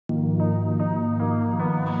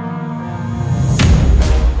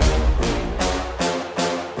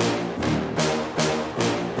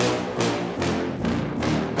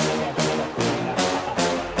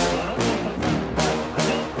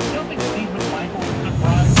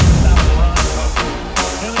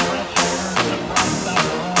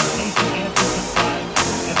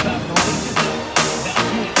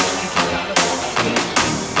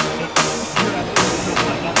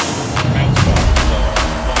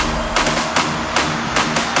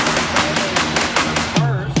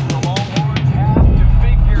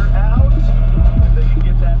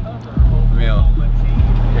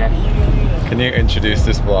introduce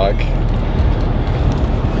this vlog?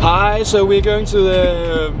 Hi, so we're going to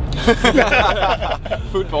the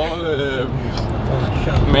football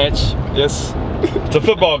match. Yes. It's a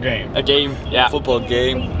football game. A game, yeah. Football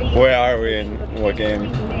game. Where are we in what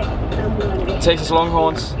game? Texas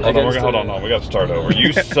Longhorns. Hold on, we gotta start over.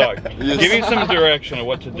 You suck. Give me some direction of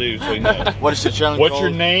what to do so you know. What is the challenge What's called?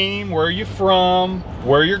 your name? Where are you from?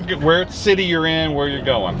 Where city you're in? Where you're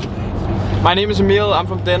going? My name is Emil. I'm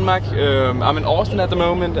from Denmark. I'm in Austin at the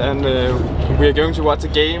moment, and we are going to watch a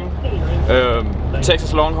game.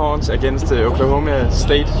 Texas Longhorns against the Oklahoma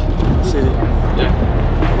State City. Yeah.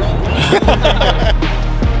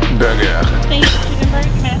 Burger. Thank you, chicken burger.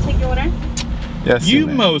 May I take your order? Yes. You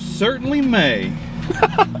most certainly may.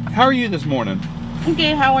 How are you this morning? I'm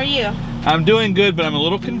good. How are you? I'm doing good, but I'm a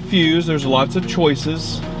little confused. There's lots of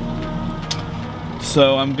choices.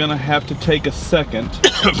 So I'm gonna have to take a second.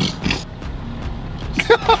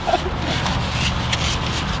 You're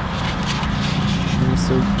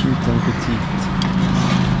so cute and petite.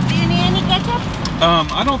 Do you need any ketchup?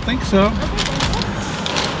 I don't think so.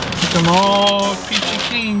 I'm all peachy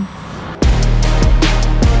keen.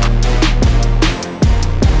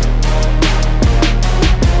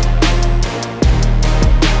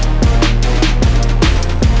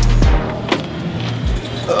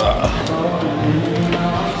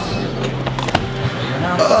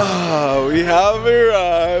 Oh, we have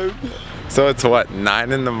arrived. So it's what,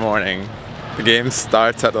 9 in the morning. The game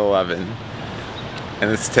starts at 11. And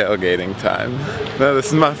it's tailgating time. No, this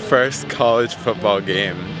is my first college football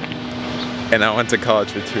game. And I went to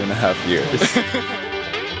college for 2.5 years.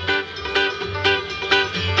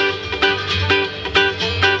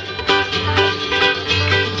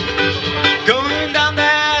 Going down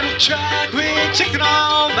that track with chicken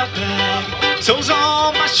on my back, soles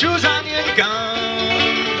on my shoes, I nearly gone.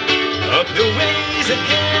 Up the ways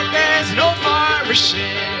ahead, there's no far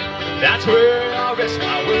shit. That's where I'll rest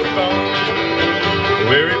my weary bones.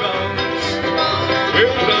 Weary bones,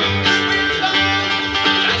 weary bones.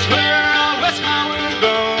 That's where I'll rest my weary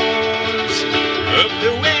bones. Up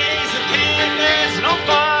the ways ahead, there's no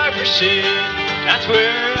far shit. That's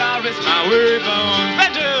where I'll rest my weary bones.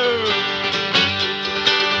 Banjo!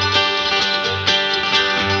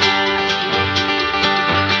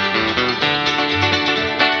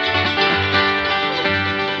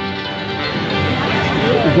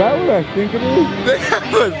 Is that what I think it is? They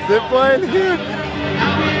have a zip line here?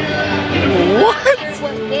 What?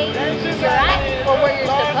 What gate you're at or where you're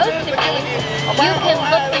supposed to be, you can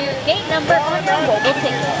look for your gate number on your mobile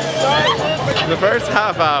ticket. The first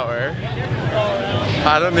half hour,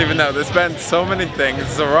 I don't even know. There's been so many things.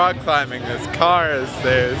 There's a rock climbing, there's cars,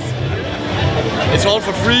 there's... It's all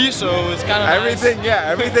for free, so it's kind of everything, nice. yeah,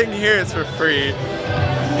 everything here is for free.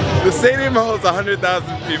 The stadium holds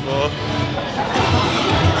 100,000 people.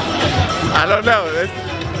 I don't know. This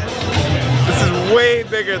is way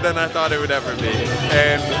bigger than I thought it would ever be,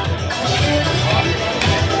 and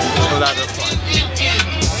a lot of fun.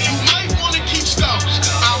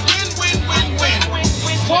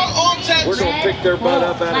 We're going to pick their butt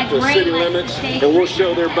up out of the city limits, and we'll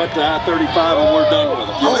show their butt to I-35 when we're done with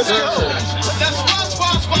them. Let's go. That's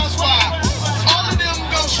why. All of them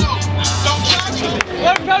go show. Don't try to.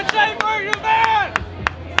 Let's go, Chamber, you man!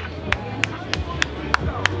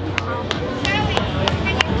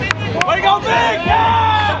 We go big!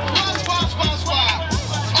 Yeah!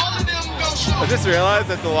 All of them go show. I just realized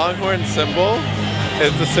that the longhorn symbol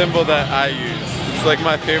is the symbol that I use. It's like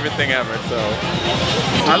my favorite thing ever, so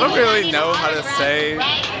I don't really know how to say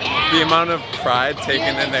the amount of pride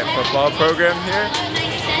taken in their football program here.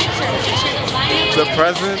 The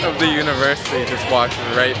president of the university just walked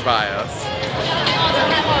right by us.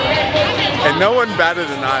 And no one batted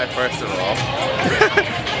an eye, first of all.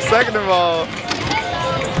 Second of all,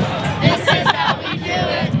 This is how we do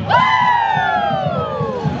it.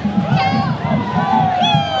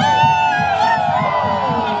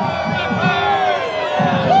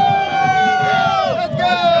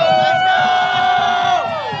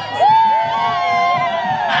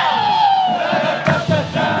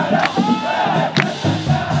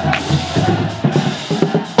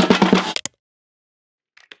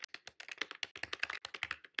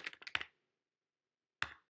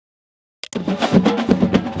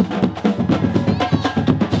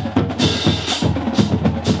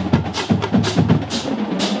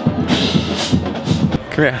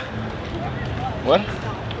 come here. What?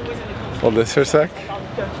 Hold this for a sec.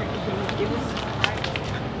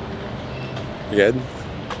 You good?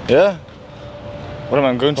 Yeah. What am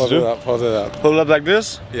I going to Hold do? it up, hold it up. Hold it up like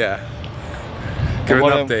this? Yeah. Give an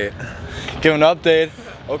what update. Give an update.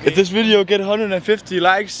 Okay. If this video get 150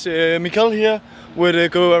 likes, Mikael here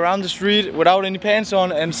would go around the street without any pants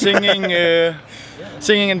on and singing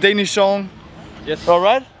singing a Danish song. Yes. All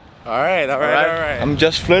right? Alright. I'm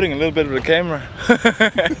just flirting a little bit with the camera.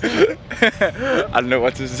 I don't know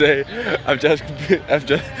what to say.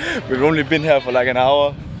 We've only been here for like an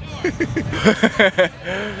hour.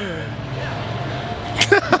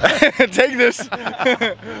 Take this.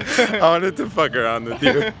 I wanted to fuck around with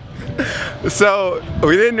you. So,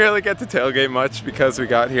 we didn't really get to tailgate much because we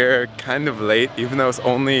got here kind of late, even though it's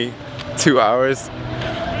only 2 hours.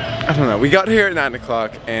 I don't know, we got here at 9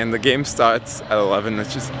 o'clock and the game starts at 11,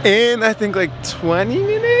 which is in, I think, like 20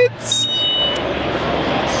 minutes?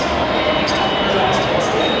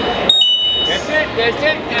 That's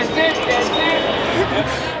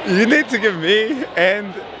it. You need to give me,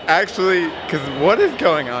 and actually, because what is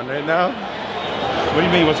going on right now? What do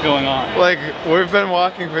you mean, what's going on? Like, we've been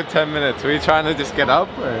walking for 10 minutes. Were you trying to just get up,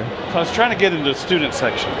 or? So I was trying to get into the student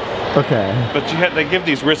section. Okay. But they give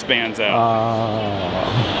these wristbands out.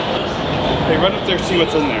 Hey, run up there, see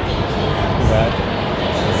what's in there.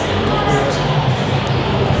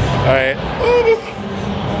 Alright.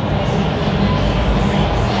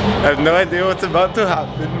 I have no idea what's about to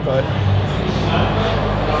happen, but...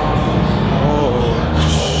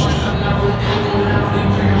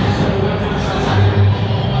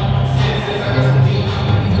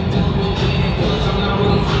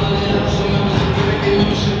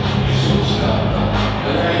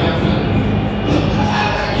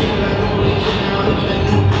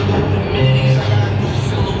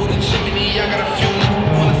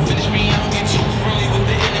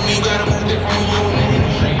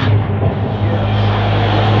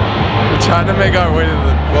 Trying to make our way to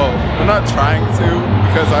the, well, we're not trying to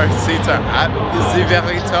because our seats are at the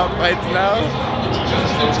very top right now.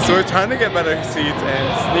 So we're trying to get better seats and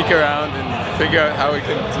sneak around and figure out how we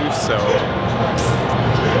can do so.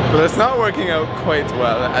 But it's not working out quite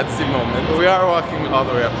well at the moment, but we are walking all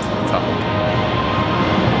the way up to the top.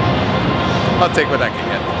 I'll take what I can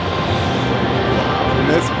get. And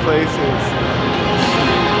this place is...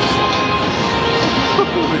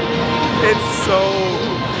 it's so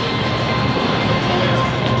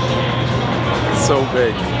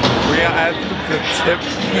big. We are at the tip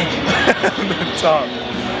of the top.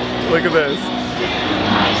 Look at this.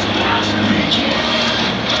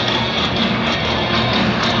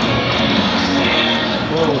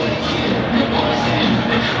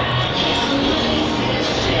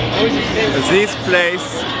 This place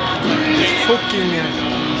is fucking huge.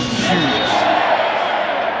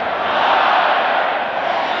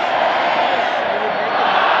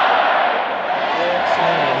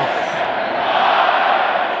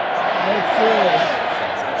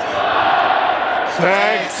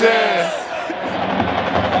 Texas!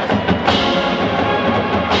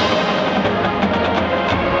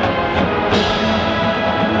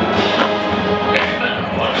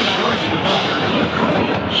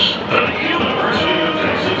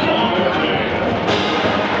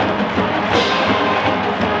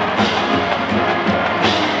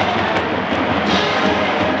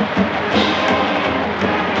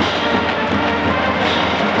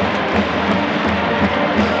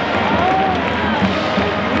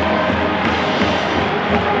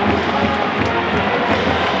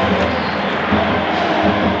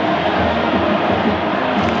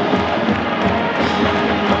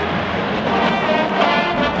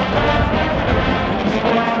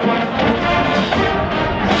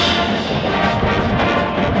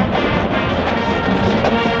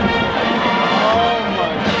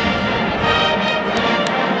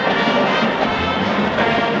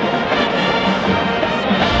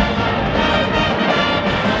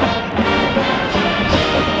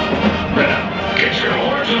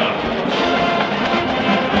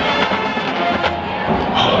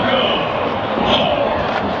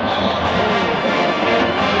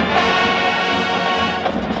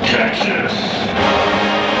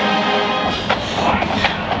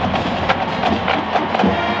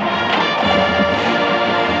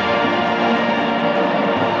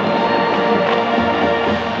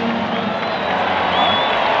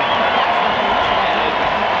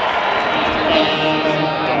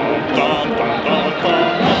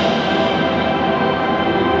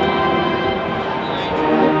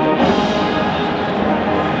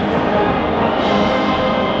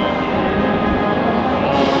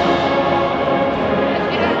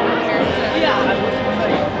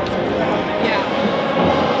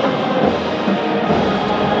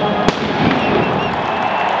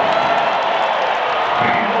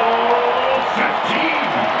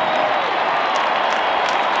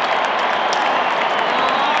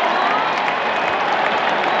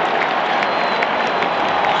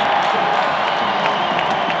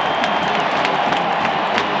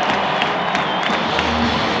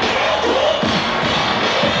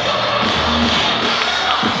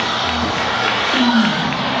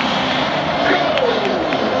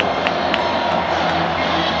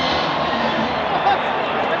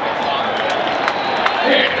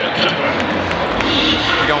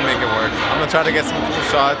 gonna make it work. I'm gonna try to get some cool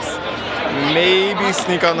shots, maybe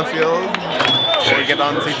sneak on the field or get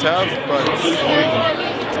on Z-Tab, but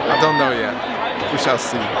I don't know yet. We shall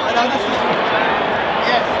see.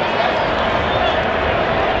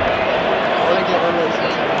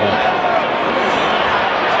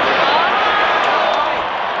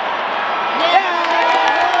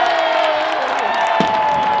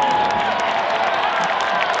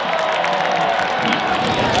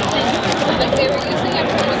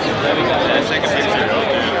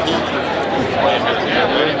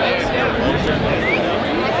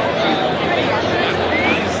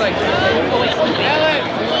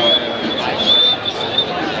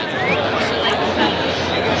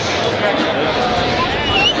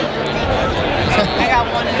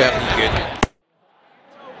 Definitely good.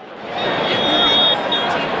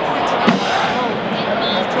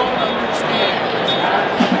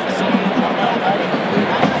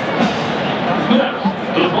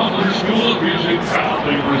 The Butler School of Music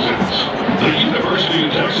proudly presents the University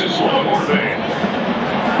of Texas Longhorn Band.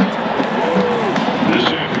 This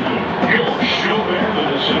afternoon, your show band of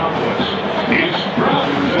the Southwest is proud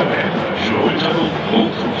to present a show entitled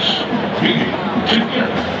Juntos, meaning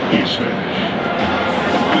together in Spanish.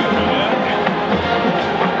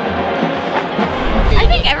 I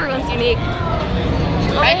think everyone's unique.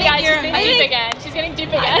 I think she's getting deep again. She's getting deep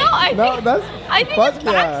again. I think it's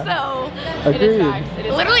facts though.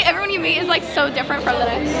 Agreed. Literally everyone you meet is like so different from the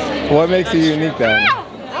next. What makes you unique then?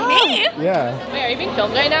 Me? Yeah. Wait, are you being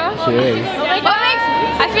filmed right now? She is. Oh my What god. makes?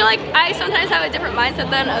 I feel like I sometimes have a different mindset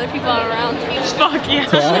than other people I'm around. Fuck yeah.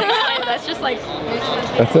 That's just like.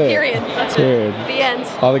 That's it. Period. That's Period. it. The end.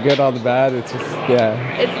 All the good, all the bad, it's just,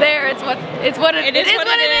 yeah. It's there. It is what it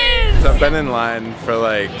is. So I've been in line for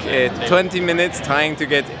like 20 minutes trying to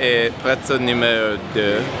get a pretzel numero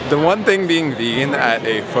 2. The one thing being vegan at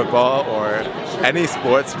a football or any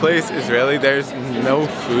sports place is really there's no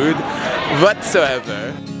food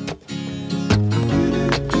whatsoever.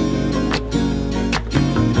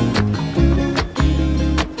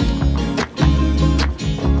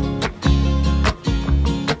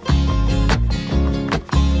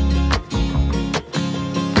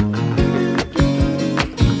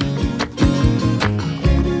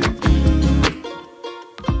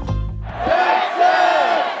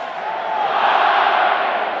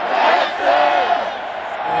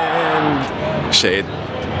 Shade.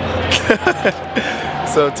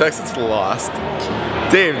 So Texas lost.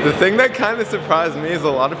 Dave, the thing that kind of surprised me is a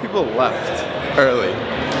lot of people left early.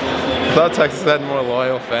 I thought Texas had more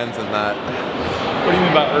loyal fans than that. What do you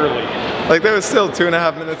mean by early? Like there was still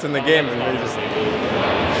 2.5 minutes in the game and they just,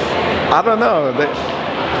 I don't know. They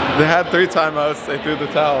had 3 timeouts, they threw the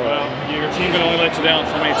towel. Well, your team can only let you down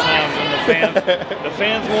so many times, and the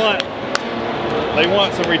fans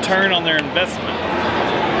want some return on their investment.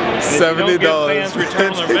 $70. If you don't get fans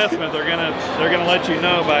return on their investment, they're gonna let you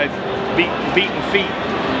know by beating feet.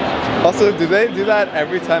 Also, do they do that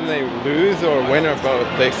every time they lose or win or both?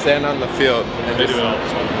 They stand on the field and They do it all the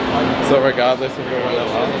time. So regardless if you're winning or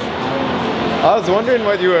lost. I was wondering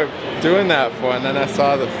what you were doing that for, and then I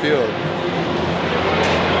saw the field.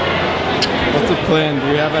 What's the plan? Do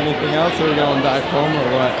we have anything else, or are we going back home, or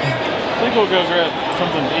what? I think we'll go grab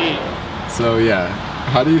something to eat. So yeah,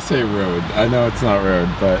 how do you say road? I know it's not road,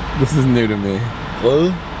 but this is new to me.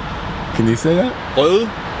 Road? Can you say that? Road?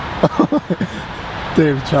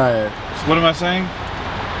 Dave, try it. So what am I saying?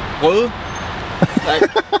 Road?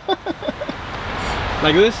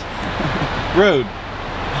 Like this? Road.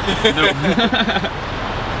 No.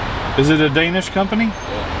 Is it a Danish company?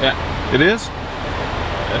 Yeah. It is?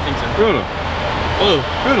 I think so. Road.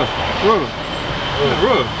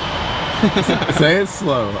 Road. Say it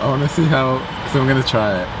slow. I want to see how, so I'm going to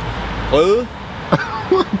try it.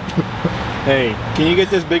 Hey, can you get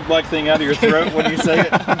this big black thing out of your throat when you say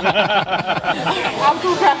it? I'll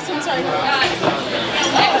go grab some. Sorry.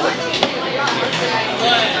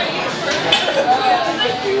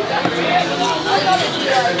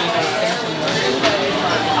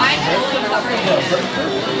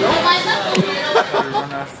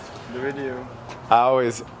 The video. I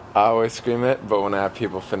always scream it, but when I have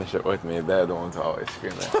people finish it with me, they're the ones who always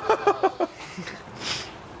scream it.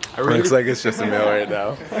 Looks like it's just a meal right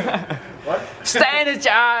now. What?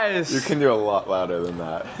 Standardize! You can do a lot louder than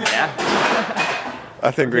that. Yeah.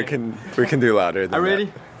 I think we can do louder than that. Are you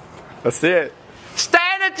ready? Let's see it.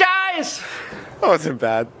 Standardize! That wasn't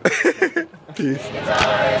bad. Peace.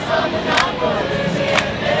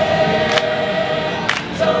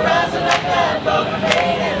 So rising up that boat,